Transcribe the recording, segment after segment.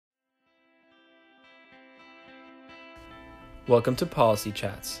Welcome to Policy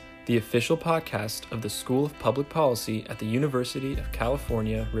Chats, the official podcast of the School of Public Policy at the University of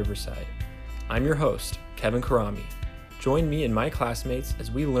California, Riverside. I'm your host, Kevin Karami. Join me and my classmates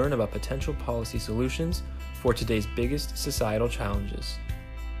as we learn about potential policy solutions for today's biggest societal challenges.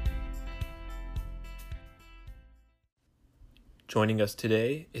 Joining us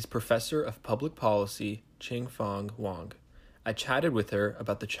today is Professor of Public Policy, Ching-Fong Wang. I chatted with her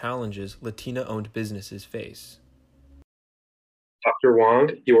about the challenges Latina-owned businesses face. Dr.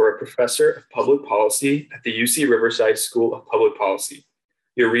 Wang, you are a professor of public policy at the UC Riverside School of Public Policy.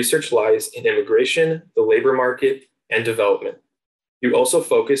 Your research lies in immigration, the labor market, and development. You also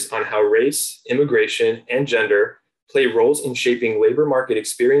focus on how race, immigration, and gender play roles in shaping labor market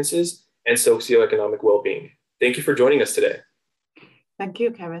experiences and socioeconomic well-being. Thank you for joining us today. Thank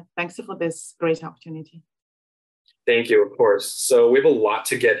you, Kevin. Thanks for this great opportunity. Thank you, of course. So we have a lot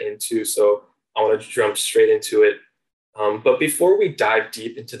to get into, so I want to jump straight into it. But before we dive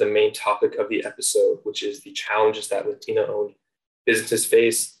deep into the main topic of the episode, which is the challenges that Latina-owned businesses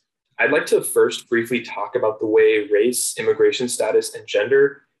face, I'd like to first briefly talk about the way race, immigration status, and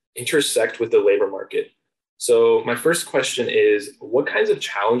gender intersect with the labor market. So my first question is, what kinds of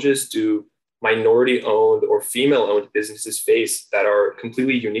challenges do minority-owned or female-owned businesses face that are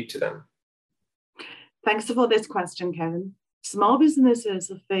completely unique to them? Thanks for this question, Kevin. Small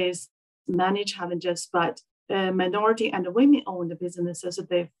businesses face many challenges, but minority and women-owned businesses,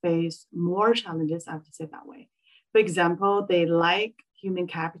 they face more challenges, I have to say that way. For example, they lack human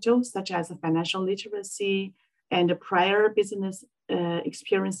capital, such as financial literacy and prior business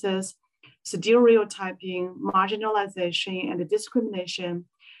experiences, stereotyping, marginalization, and discrimination.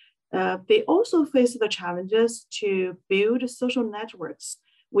 They also face the challenges to build social networks,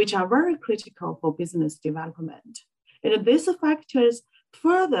 which are very critical for business development. And these factors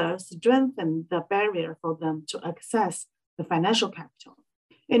further strengthen the barrier for them to access the financial capital.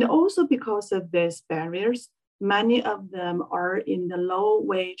 And also because of these barriers, many of them are in the low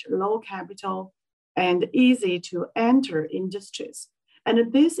wage, low capital, and easy to enter industries.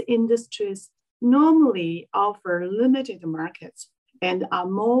 And these industries normally offer limited markets and are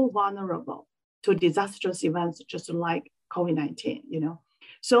more vulnerable to disastrous events just like COVID-19,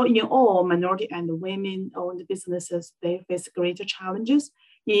 So in all, minority and women-owned businesses, they face greater challenges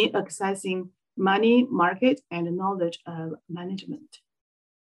in accessing money, market, and knowledge of management.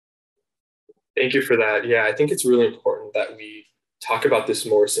 Thank you for that. Yeah, I think it's really important that we talk about this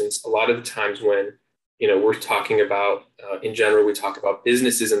more, since a lot of the times when, we're talking about, in general, we talk about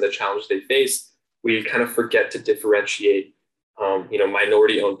businesses and the challenges they face, we kind of forget to differentiate,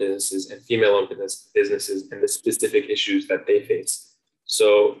 minority-owned businesses and female-owned businesses and the specific issues that they face.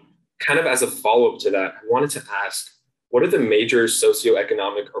 So kind of as a follow-up to that, I wanted to ask, what are the major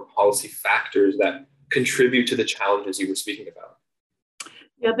socioeconomic or policy factors that contribute to the challenges you were speaking about?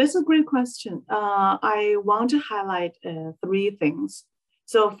 Yeah, that's a great question. I want to highlight three things.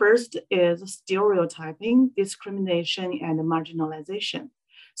 So first is stereotyping, discrimination, and marginalization.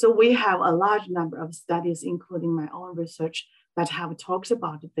 So we have a large number of studies, including my own research, that have talked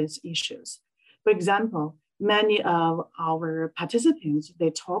about these issues. For example, many of our participants, they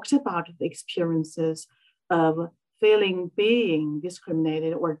talked about the experiences of being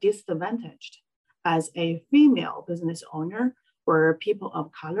discriminated or disadvantaged as a female business owner or people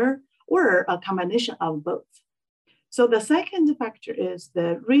of color, or a combination of both. So the second factor is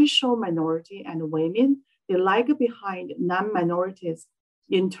the racial minority and women, they lag behind non-minorities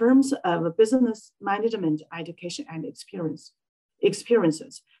in terms of business management, education, and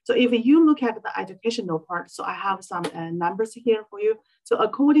experiences. So if you look at the educational part, so I have some numbers here for you. So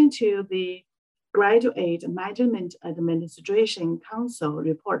according to the Graduate Management Administration Council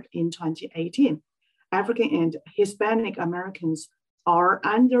report in 2018, African and Hispanic Americans are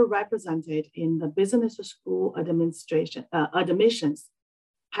underrepresented in the business school admissions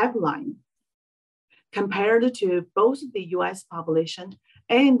pipeline compared to both the US population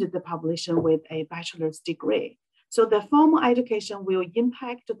and the population with a bachelor's degree. So the formal education will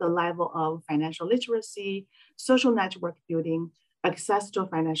impact the level of financial literacy, social network building, access to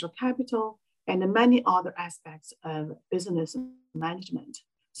financial capital, and many other aspects of business management.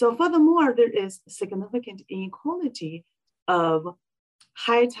 So furthermore, there is significant inequality of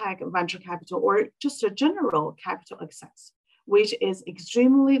high-tech venture capital or just a general capital access, which is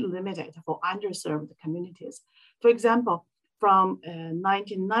extremely limited for underserved communities. For example, from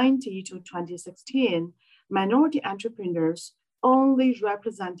 1990 to 2016, minority entrepreneurs only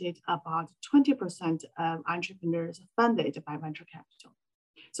represented about 20% of entrepreneurs funded by venture capital.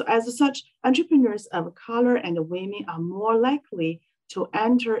 So as such, entrepreneurs of color and women are more likely to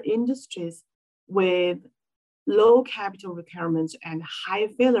enter industries with low capital requirements, and high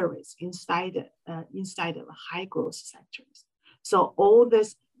failure rates instead of high growth sectors. So all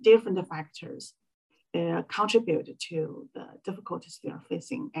these different factors contribute to the difficulties they are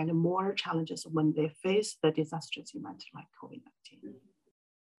facing and more challenges when they face the disastrous event like COVID-19.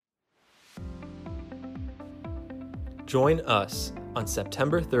 Join us on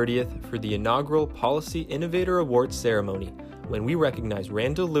September 30th for the inaugural Policy Innovator Awards ceremony, when we recognize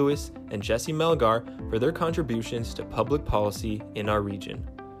Randall Lewis and Jesse Melgar for their contributions to public policy in our region.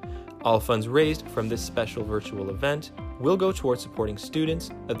 All funds raised from this special virtual event will go towards supporting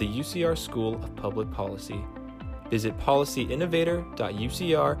students of the UCR School of Public Policy. Visit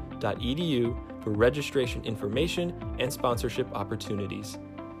policyinnovator.ucr.edu for registration information and sponsorship opportunities.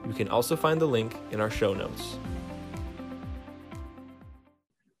 You can also find the link in our show notes.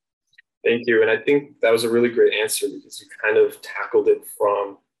 Thank you. And I think that was a really great answer because you kind of tackled it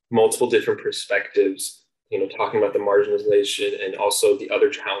from multiple different perspectives, talking about the marginalization and also the other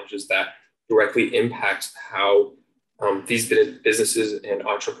challenges that directly impact how these businesses and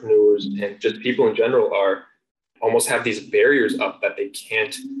entrepreneurs and just people in general almost have these barriers up that they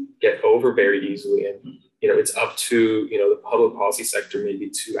can't get over very easily. And, it's up to, the public policy sector maybe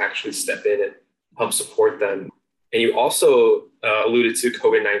to actually step in and help support them. And you also alluded to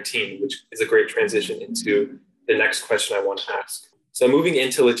COVID-19, which is a great transition into the next question I want to ask. So moving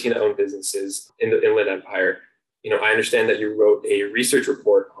into Latina-owned businesses in the Inland Empire, I understand that you wrote a research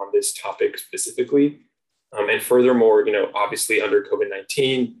report on this topic specifically. And furthermore, obviously under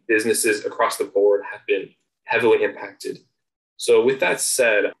COVID-19, businesses across the board have been heavily impacted. So with that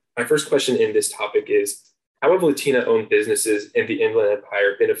said, my first question in this topic is, how have Latina-owned businesses in the Inland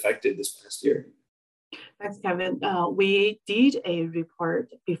Empire been affected this past year? Thanks, Kevin. We did a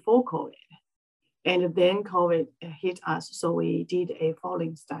report before COVID, and then COVID hit us. So we did a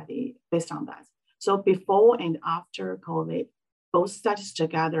following study based on that. So before and after COVID, both studies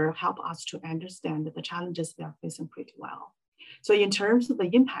together help us to understand the challenges they are facing pretty well. So in terms of the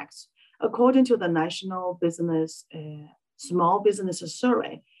impacts, according to the National Business Small Businesses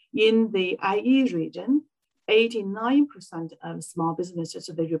Survey, in the IE region, 89% of small businesses,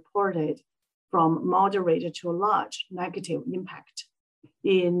 they reported from moderate to large negative impact.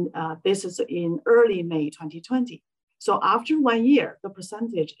 This is in early May 2020. So after 1 year, the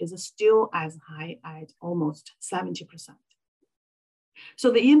percentage is still as high at almost 70%.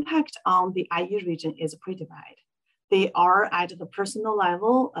 So the impact on the IE region is pretty bad. They are at the personal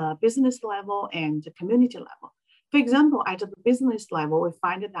level, business level, and community level. For example, at the business level, we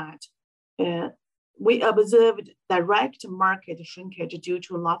find that we observed direct market shrinkage due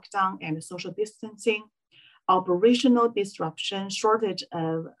to lockdown and social distancing, operational disruption, shortage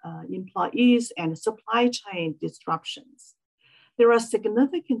of employees, and supply chain disruptions. There are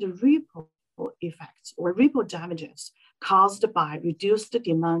significant ripple effects or ripple damages caused by reduced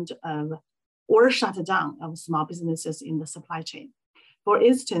demand of or shutdown of small businesses in the supply chain. For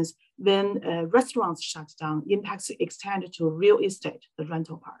instance, when restaurants shut down, impacts extend to real estate, the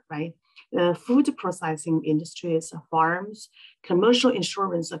rental part, right? Food processing industries, farms, commercial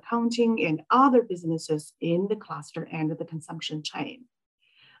insurance, accounting, and other businesses in the cluster and the consumption chain.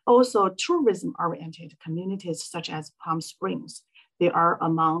 Also, tourism-oriented communities such as Palm Springs, they are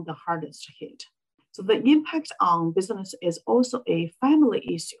among the hardest hit. So the impact on business is also a family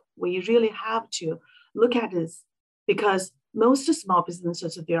issue. We really have to look at this because most small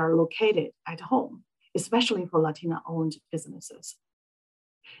businesses, they are located at home, especially for Latina-owned businesses.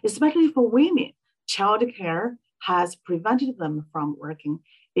 Especially for women, childcare has prevented them from working.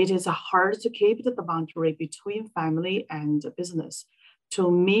 It is hard to keep the boundary between family and business to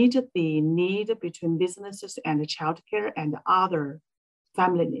meet the need between businesses and childcare and other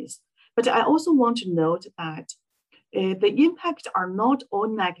family needs. But I also want to note that the impacts are not all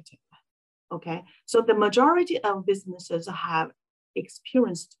negative. Okay, so the majority of businesses have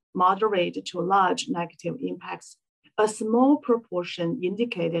experienced moderate to large negative impacts. A small proportion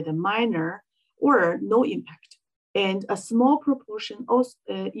indicated a minor or no impact, and a small proportion also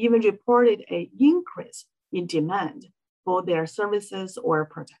even reported an increase in demand for their services or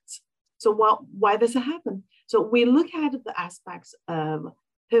products. So why does it happen? So we look at the aspects of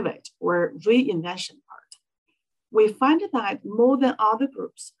pivot or reinvention part. We find that more than other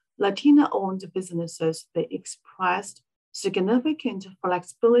groups, Latina-owned businesses, they expressed significant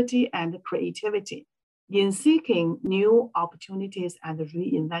flexibility and creativity in seeking new opportunities and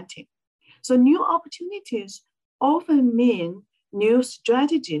reinventing. So new opportunities often mean new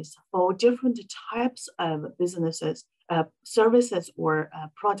strategies for different types of businesses, services, or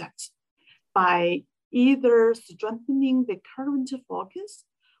products by either strengthening the current focus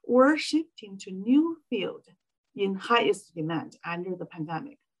or shifting to new field in highest demand under the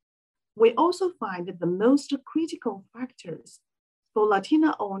pandemic. We also find that the most critical factors for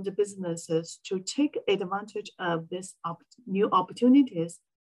Latina-owned businesses to take advantage of these new opportunities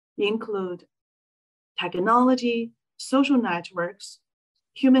include technology, social networks,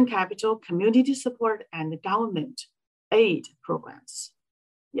 human capital, community support, and government aid programs.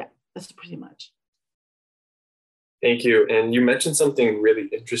 Yeah, that's pretty much. Thank you. And you mentioned something really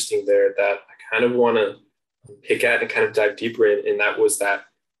interesting there that I kind of want to pick at and kind of dive deeper in, and that was that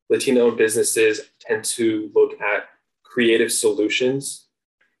Latino businesses tend to look at creative solutions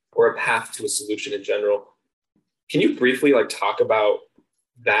or a path to a solution in general. Can you briefly talk about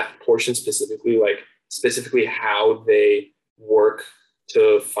that portion specifically how they work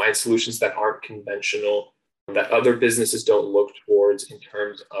to find solutions that aren't conventional, that other businesses don't look towards in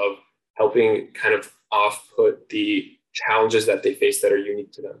terms of helping kind of off-put the challenges that they face that are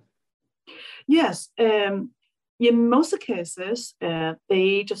unique to them? Yes. In most cases,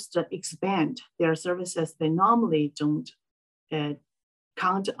 they just expand their services. They normally don't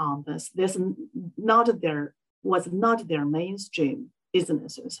count on this. This was not their mainstream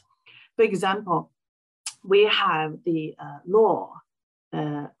businesses. For example, we have the law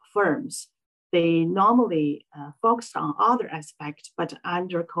firms. They normally focus on other aspects, but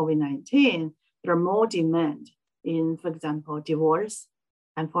under COVID-19, there are more demand in, for example, divorce,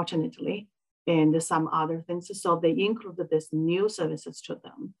 unfortunately, and some other things. So they included these new services to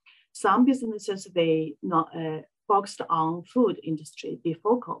them. Some businesses, they not focused on food industry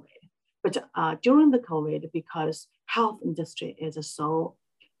before COVID, but during the COVID, because health industry is so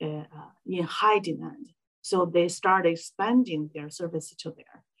in high demand, so they started expanding their services to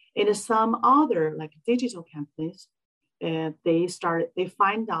there. And some other digital companies, they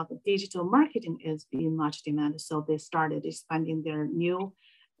find out that digital marketing is in much demand, so they started expanding their new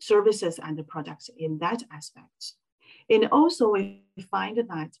services and products in that aspect. And also we find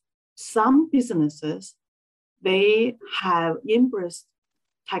that some businesses, they have embraced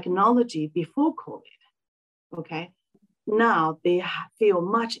technology before COVID, okay? Now they feel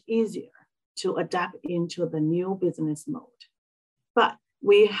much easier to adapt into the new business mode. But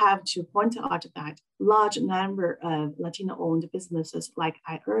we have to point out that large number of Latino-owned businesses, like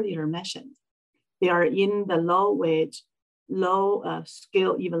I earlier mentioned, they are in the low wage, low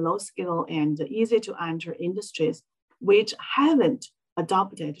skill, even low skill and easy to enter industries, which haven't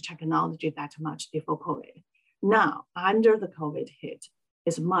adopted technology that much before COVID. Now, under the COVID hit,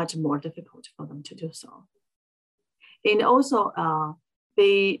 it's much more difficult for them to do so. And also,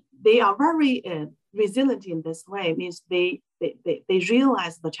 they are very resilient in this way, means they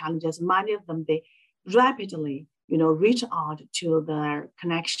realize the challenges. Many of them, they rapidly reach out to their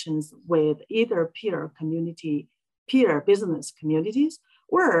connections with either peer business communities,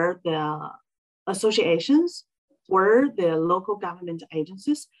 or the associations, or the local government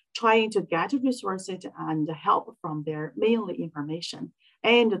agencies, trying to get resources and help from their mainly information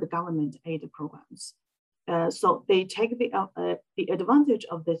and the government aid programs. So they take the advantage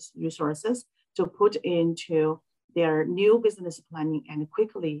of these resources to put into their new business planning and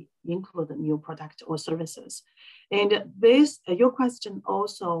quickly include new product or services. And this, your question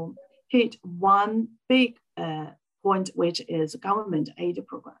also hit one big point, which is government aid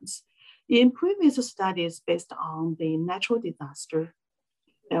programs. In previous studies based on the natural disaster,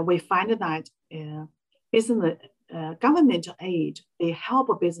 we find that government aid, they help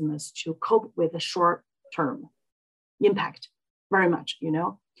a business to cope with the short-term impact very much,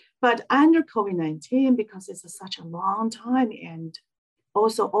 But under COVID-19, because it's such a long time and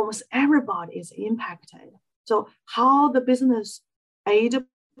also almost everybody is impacted. So how the business aid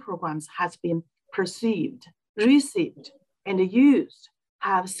programs has been perceived, received, and used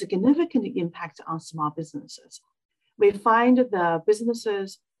have significant impact on small businesses. We find the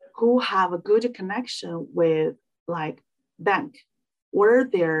businesses who have a good connection with bank or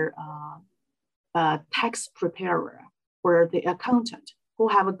their tax preparer or the accountant, who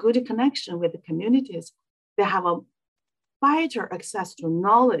have a good connection with the communities, they have a better access to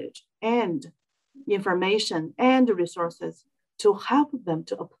knowledge and information and resources to help them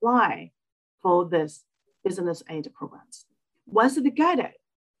to apply for this business aid programs. Once they get it,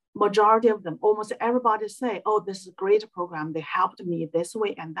 majority of them, almost everybody say, oh, this is a great program. They helped me this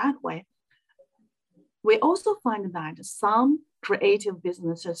way and that way. We also find that some creative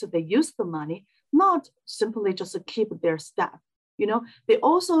businesses, they use the money, not simply just to keep their staff. They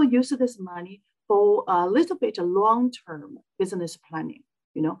also use this money for a little bit long-term business planning,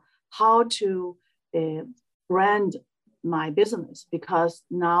 how to brand my business, because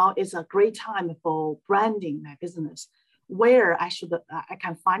now is a great time for branding my business. where I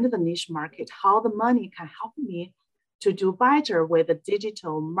can find the niche market, how the money can help me to do better with the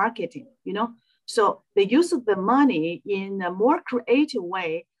digital marketing, So they use the money in a more creative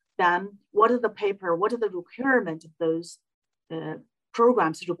way than what are the paper, what are the requirement of those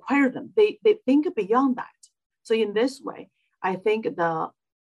programs require them. They think beyond that. So in this way, I think the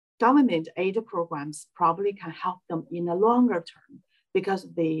government aid programs probably can help them in a longer term because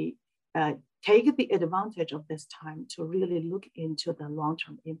they take the advantage of this time to really look into the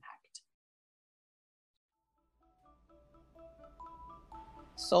long-term impact.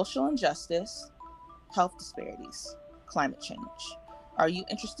 Social injustice, health disparities, climate change. Are you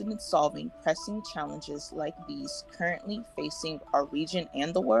interested in solving pressing challenges like these currently facing our region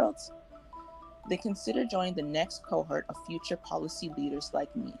and the world? Then consider joining the next cohort of future policy leaders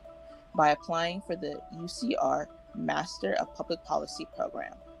like me by applying for the UCR Master of Public Policy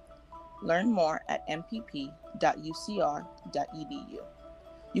program. Learn more at mpp.ucr.edu.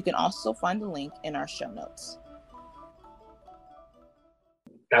 You can also find the link in our show notes.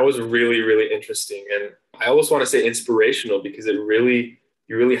 That was really, really interesting. And I almost want to say inspirational because you really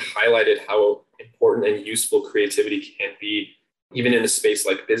highlighted how important and useful creativity can be, even in a space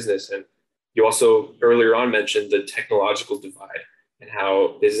like business. And you also earlier on mentioned the technological divide and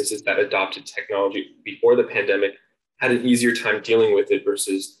how businesses that adopted technology before the pandemic had an easier time dealing with it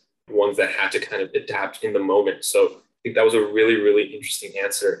versus ones that had to kind of adapt in the moment. So I think that was a really, really interesting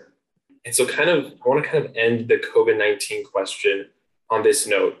answer. And so I want to end the COVID-19 question on this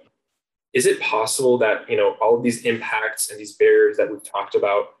note. Is it possible that, all of these impacts and these barriers that we've talked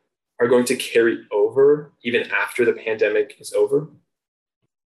about are going to carry over even after the pandemic is over?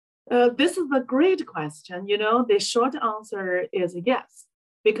 This is a great question. The short answer is yes,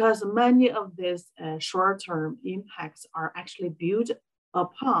 because many of these short-term impacts are actually built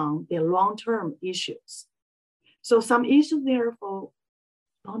upon the long-term issues. So some issues there for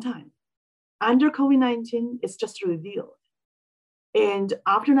a long time. Under COVID-19, it's just revealed. And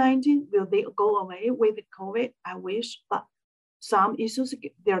after 19, will they go away with COVID? I wish, but some issues,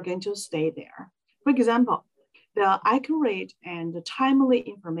 they're going to stay there. For example, the accurate and timely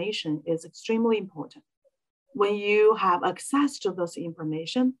information is extremely important. When you have access to those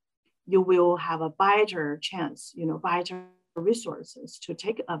information, you will have a better chance, better resources to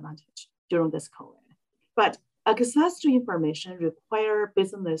take advantage during this COVID. But access to information require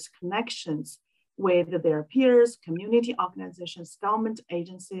business connections with their peers, community organizations, government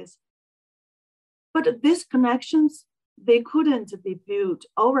agencies. But these connections, they couldn't be built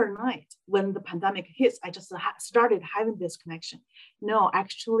overnight. When the pandemic hits, I just started having this connection. No,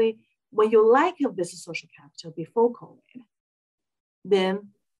 actually, when you lack this social capital before COVID,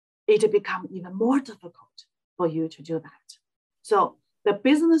 then it becomes even more difficult for you to do that. So the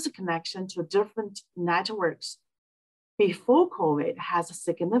business connection to different networks before COVID has a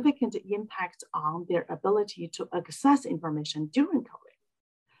significant impact on their ability to access information during COVID.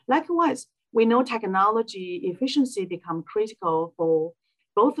 Likewise, we know technology efficiency become critical for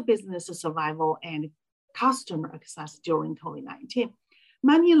both business survival and customer access during COVID-19.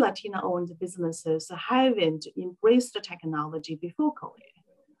 Many Latino-owned businesses haven't embraced the technology before COVID.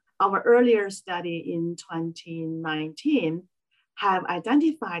 Our earlier study in 2019 have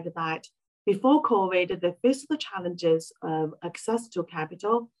identified that before COVID, they faced the challenges of access to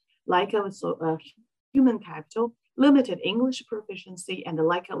capital, like human capital, limited English proficiency, and the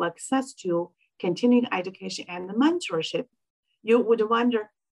lack of access to continuing education and mentorship. You would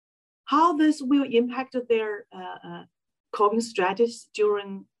wonder how this will impact their coping strategies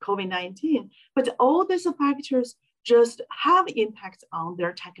during COVID-19. But all these factors just have impact on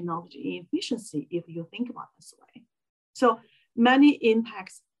their technology efficiency if you think about it this way. So many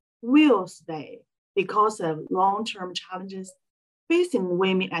impacts will stay because of long-term challenges facing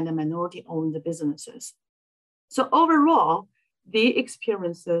women and minority-owned businesses. So overall, the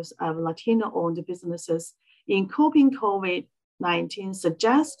experiences of Latino-owned businesses in coping COVID-19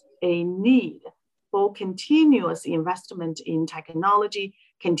 suggest a need for continuous investment in technology,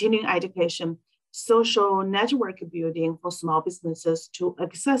 continuing education, social network building for small businesses to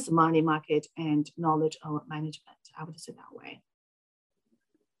access money market and knowledge of management. I would say that way.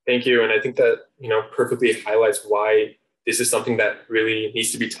 Thank you. And I think that, perfectly highlights why this is something that really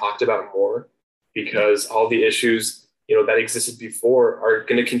needs to be talked about more, because all the issues, that existed before are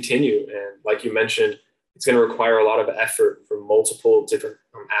going to continue. And like you mentioned, it's going to require a lot of effort from multiple different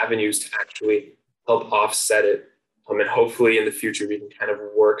avenues to actually help offset it. And hopefully in the future, we can kind of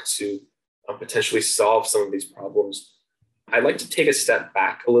work to potentially solve some of these problems. I'd like to take a step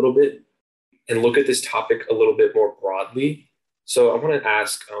back a little bit and look at this topic a little bit more broadly. So I want to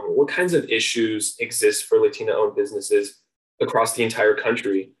ask, what kinds of issues exist for Latino-owned businesses across the entire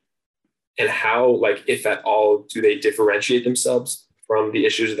country? And how, like, if at all, do they differentiate themselves from the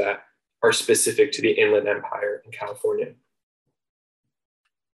issues that are specific to the Inland Empire in California?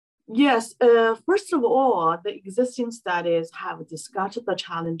 Yes, first of all, the existing studies have discussed the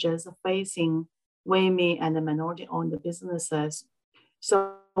challenges facing women and minority-owned businesses.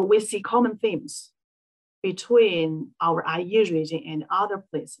 So we see common themes between our IE region and other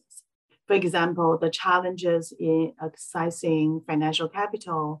places. For example, the challenges in accessing financial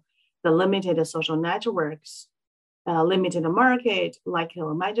capital, the limited social networks, limited market, like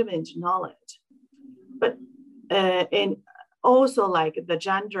management knowledge. But and also like the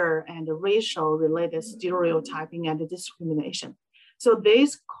gender and racial related stereotyping and discrimination. So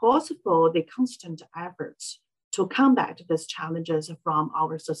this calls for the constant efforts to combat these challenges from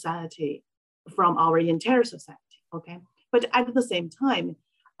our society, from our entire society, okay? But at the same time,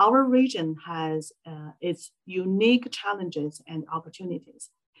 our region has its unique challenges and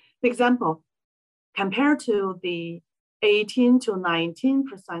opportunities. For example, compared to the 18 to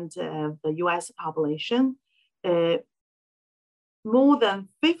 19% of the US population, more than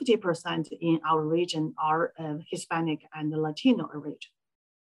 50% in our region are Hispanic and Latino region.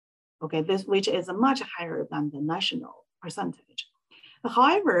 Okay, this which is much higher than the national percentage.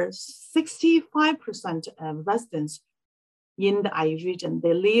 However, 65% of residents in the IE region,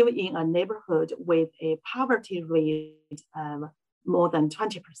 they live in a neighborhood with a poverty rate of more than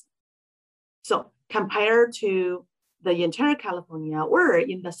 20%. So compared to the entire California or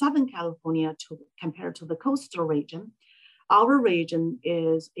in the Southern California compared to the coastal region, our region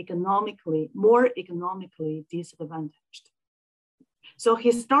is more economically disadvantaged. So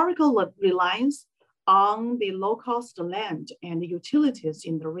historical reliance on the low-cost land and utilities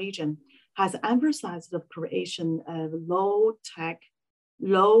in the region has emphasized the creation of low-tech,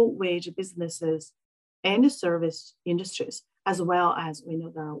 low-wage businesses and service industries, as well as we know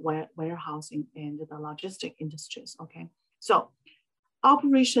the warehousing and the logistic industries. Okay, so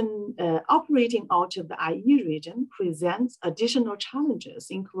operating out of the IE region presents additional challenges,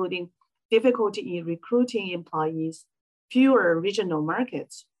 including difficulty in recruiting employees, fewer regional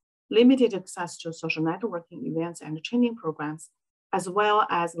markets, limited access to social networking events and training programs, as well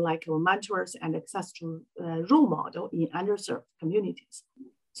as like mentors and access to role model in underserved communities.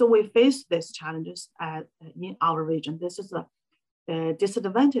 So we face these challenges in our region. This is the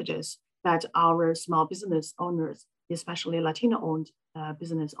disadvantages that our small business owners, especially Latino-owned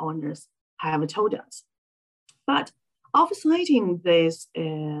business owners, have told us. But offsetting these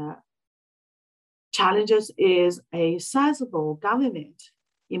challenges is a sizable government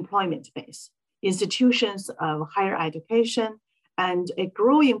employment base, institutions of higher education, and a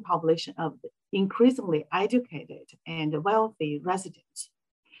growing population of increasingly educated and wealthy residents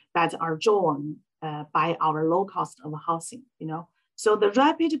that are drawn by our low cost of housing, you know. So the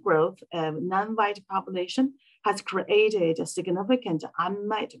rapid growth of non-white population has created a significant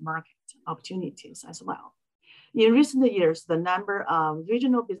unmet market opportunities as well. In recent years, the number of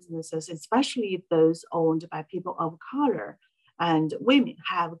regional businesses, especially those owned by people of color and women,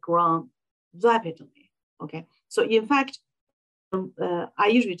 have grown rapidly, okay? So in fact,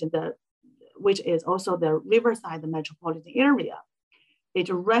 IE region, which is also the Riverside metropolitan area, it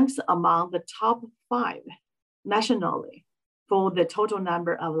ranks among the top 5 nationally for the total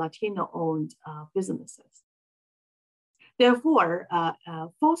number of Latino-owned businesses. Therefore,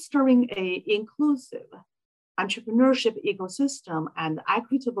 fostering an inclusive entrepreneurship ecosystem and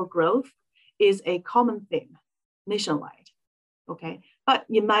equitable growth is a common theme nationwide, okay? But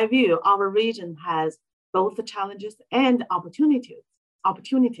in my view, our region has both the challenges and opportunities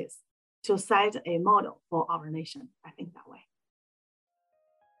to set a model for our nation. I think that way.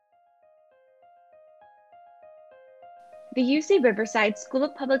 The UC Riverside School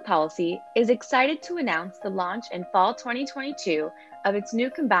of Public Policy is excited to announce the launch in fall 2022 of its new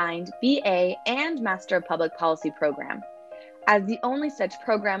combined BA and Master of Public Policy program. As the only such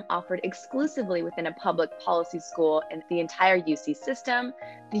program offered exclusively within a public policy school in the entire UC system,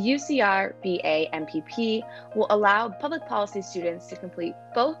 the UCR BA MPP will allow public policy students to complete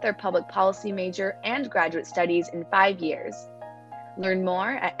both their public policy major and graduate studies in 5 years. Learn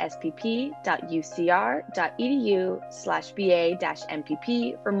more at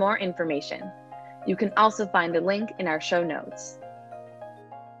spp.ucr.edu/BA-MPP for more information. You can also find the link in our show notes.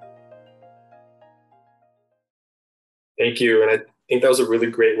 Thank you. And I think that was a really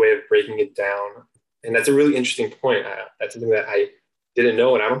great way of breaking it down. And that's a really interesting point. That's something that I didn't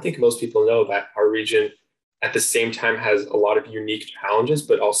know. And I don't think most people know that our region at the same time has a lot of unique challenges,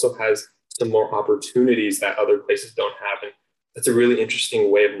 but also has some more opportunities that other places don't have. And that's a really interesting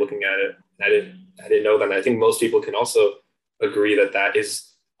way of looking at it. I didn't know that. And I think most people can also agree that that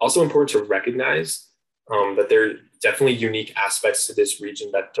is also important to recognize, that there are definitely unique aspects to this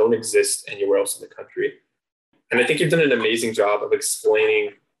region that don't exist anywhere else in the country. And I think you've done an amazing job of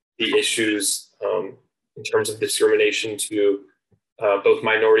explaining the issues in terms of discrimination to both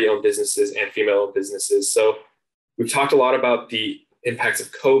minority-owned businesses and female-owned businesses. So we've talked a lot about the impacts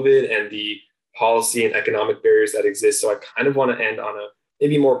of COVID and the policy and economic barriers that exist. So I kind of want to end on a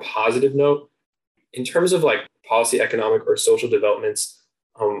maybe more positive note. In terms of like policy, economic, or social developments,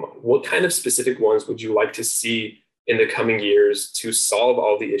 what kind of specific ones would you like to see in the coming years to solve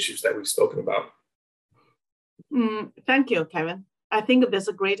all the issues that we've spoken about? Thank you, Kevin. I think that's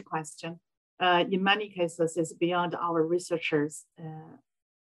a great question. In many cases, it's beyond our researchers'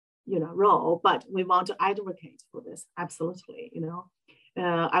 role, but we want to advocate for this. Absolutely,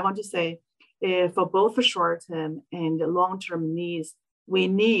 I want to say for both short-term and long-term needs, we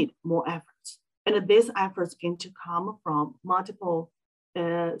need more efforts, and these efforts going to come from multiple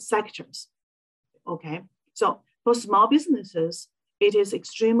sectors. Okay, so for small businesses, it is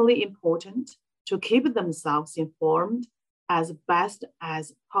extremely important to keep themselves informed as best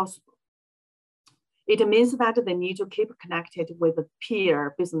as possible. It means that they need to keep connected with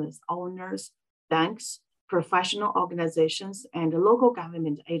peer business owners, banks, professional organizations, and local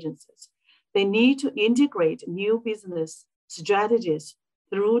government agencies. They need to integrate new business strategies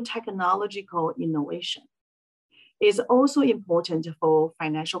through technological innovation. It's also important for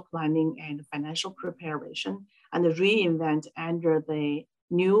financial planning and financial preparation and reinvent under the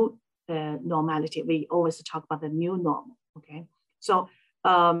new normality. We always talk about the new normal, okay? So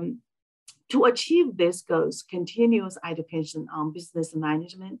to achieve these goals, continuous education on business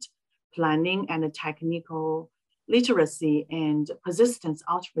management, planning, and technical literacy and persistence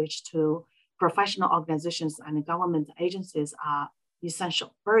outreach to professional organizations and government agencies are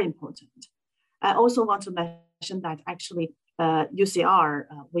essential, very important. I also want to mention that actually UCR,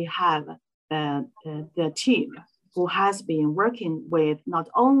 we have the team who has been working with not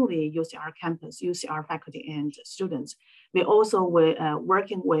only UCR campus, UCR faculty and students, we also were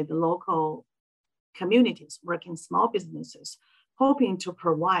working with local communities, working small businesses, hoping to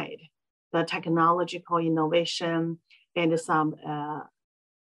provide the technological innovation and some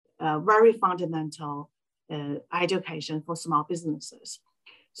very fundamental education for small businesses.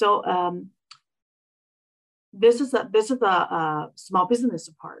 So this is the small business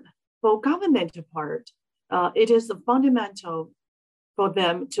part. For government part, it is fundamental for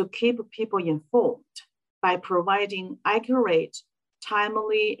them to keep people informed by providing accurate,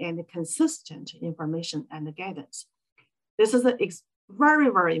 timely, and consistent information and guidance. This is very,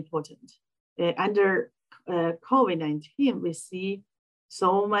 very important. Under COVID-19, we see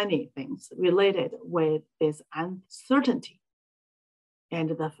so many things related with this uncertainty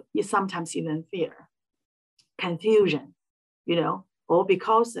and sometimes even fear, confusion, or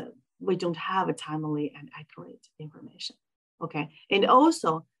because we don't have a timely and accurate information, okay? And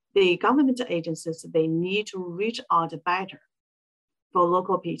also the government agencies, they need to reach out better for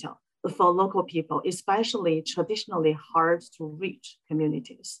local people, especially traditionally hard to reach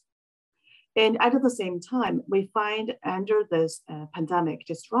communities. And at the same time, we find under this pandemic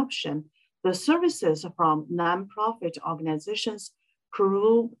disruption, the services from nonprofit organizations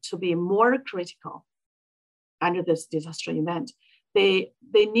prove to be more critical under this disaster event. They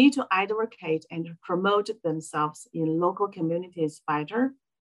need to advocate and promote themselves in local communities better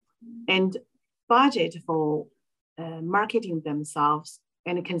and budget for marketing themselves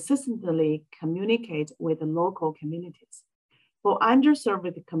and consistently communicate with the local communities. For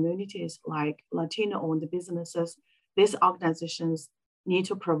underserved communities like Latino-owned businesses, these organizations need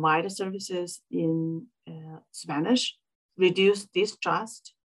to provide services in Spanish, reduce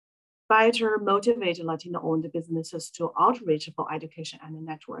distrust, better motivate Latino-owned businesses to outreach for education and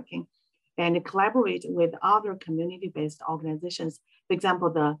networking, and collaborate with other community-based organizations, for example,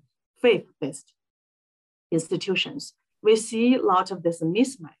 the faith-based institutions. We see a lot of this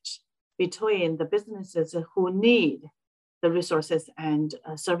mismatch between the businesses who need the resources and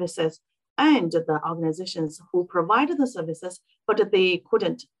services and the organizations who provide the services, but they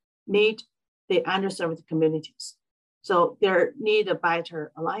couldn't meet the underserved communities. So there need a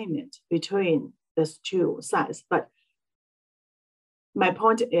better alignment between these two sides. But my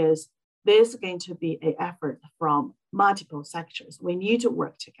point is, this is going to be an effort from multiple sectors. We need to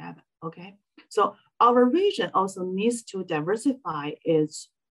work together, okay? So our region also needs to diversify its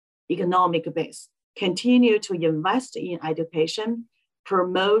economic base, continue to invest in education,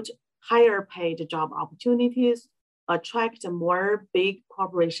 promote higher paid job opportunities, attract more big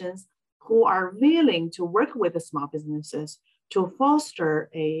corporations who are willing to work with the small businesses to foster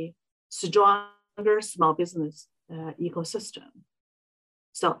a stronger small business ecosystem.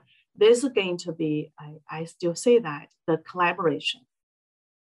 So this is going to be, I still say that, the collaboration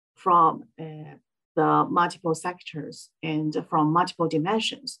from the multiple sectors and from multiple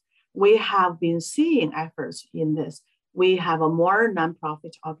dimensions. We have been seeing efforts in this. We have more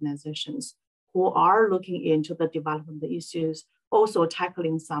nonprofit organizations who are looking into the development issues, also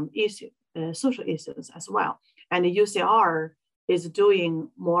tackling some issues, social issues as well. And the UCR is doing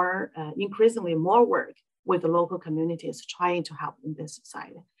more, increasingly more work with the local communities, trying to help in this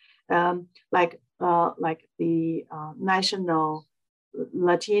side. Like the National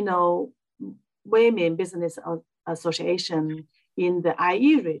Latino Women Business Association in the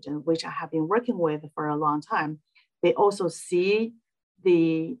IE region, which I have been working with for a long time, they also see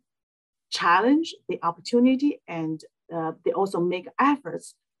the challenge, the opportunity, and they also make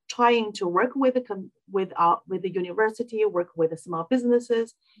efforts trying to work with the university, work with the small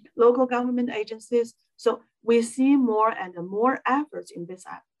businesses, local government agencies. So we see more and more efforts in this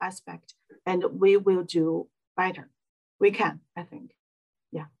aspect, and we will do better. We can, I think.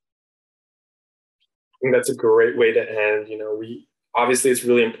 Yeah. I think that's a great way to end. Obviously it's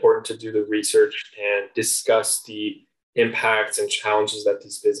really important to do the research and discuss the impacts and challenges that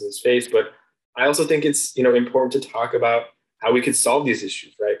these businesses face. But I also think it's, important to talk about how we could solve these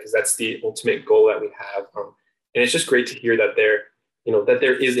issues, right? Because that's the ultimate goal that we have. And it's just great to hear that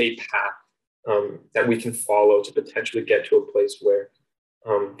there is a path that we can follow to potentially get to a place where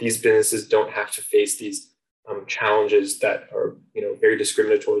these businesses don't have to face these challenges that are, very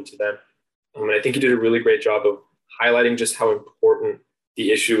discriminatory to them. And I think you did a really great job of highlighting just how important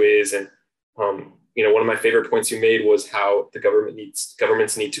the issue is. And, one of my favorite points you made was how the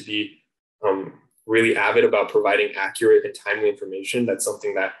governments need to be really avid about providing accurate and timely information. That's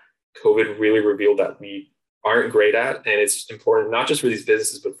something that COVID really revealed that we aren't great at. And it's important not just for these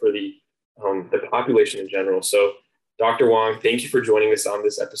businesses, but for the population in general. So Dr. Wang, thank you for joining us on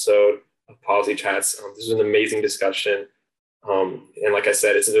this episode of Policy Chats. This was an amazing discussion. And like I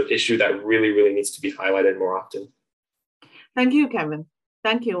said, it's an issue that really, really needs to be highlighted more often. Thank you, Kevin.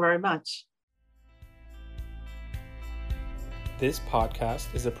 Thank you very much. This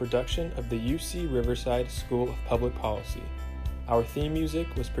podcast is a production of the UC Riverside School of Public Policy. Our theme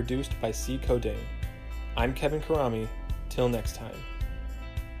music was produced by C. Codain. I'm Kevin Karami. Till next time.